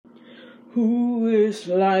Who is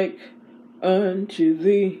like unto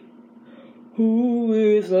thee? Who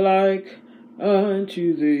is like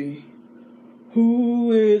unto thee?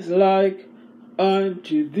 Who is like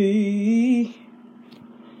unto thee?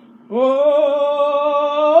 Oh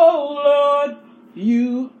Lord,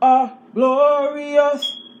 you are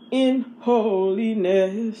glorious in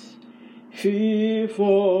holiness,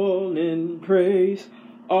 fearful in praise,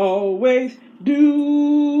 always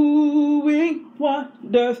doing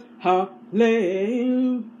wonders. Hallelujah.